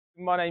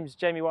My name's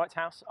Jamie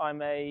Whitehouse.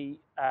 I'm a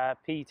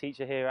PE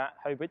teacher here at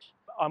Hobridge.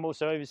 I'm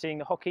also overseeing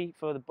the hockey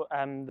for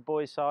the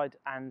boys' side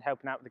and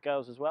helping out with the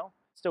girls as well.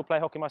 Still play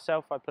hockey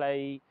myself. I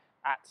play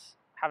at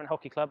Havant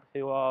Hockey Club,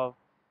 who are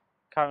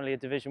currently a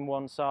Division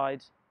 1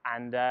 side,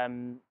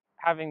 and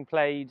having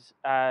played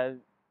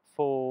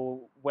for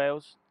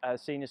Wales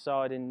senior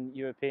side in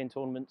European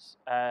tournaments,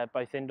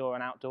 both indoor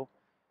and outdoor,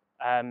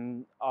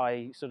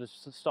 I sort of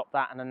stopped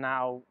that and am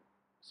now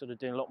sort of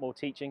doing a lot more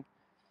teaching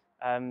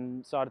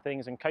side of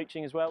things and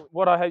coaching as well.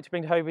 What I hope to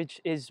bring to Hobridge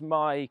is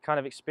my kind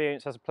of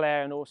experience as a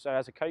player and also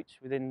as a coach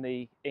within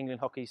the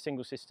England hockey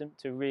single system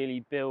to really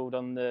build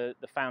on the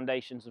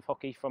foundations of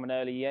hockey from an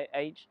early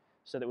age,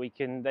 so that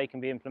they can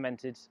be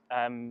implemented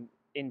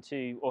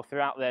into or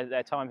throughout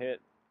their time here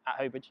at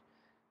Hobridge,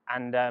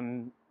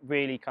 and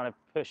really kind of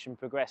push and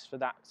progress for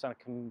that kind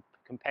of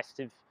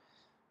competitive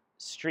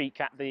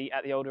streak at the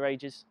older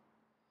ages.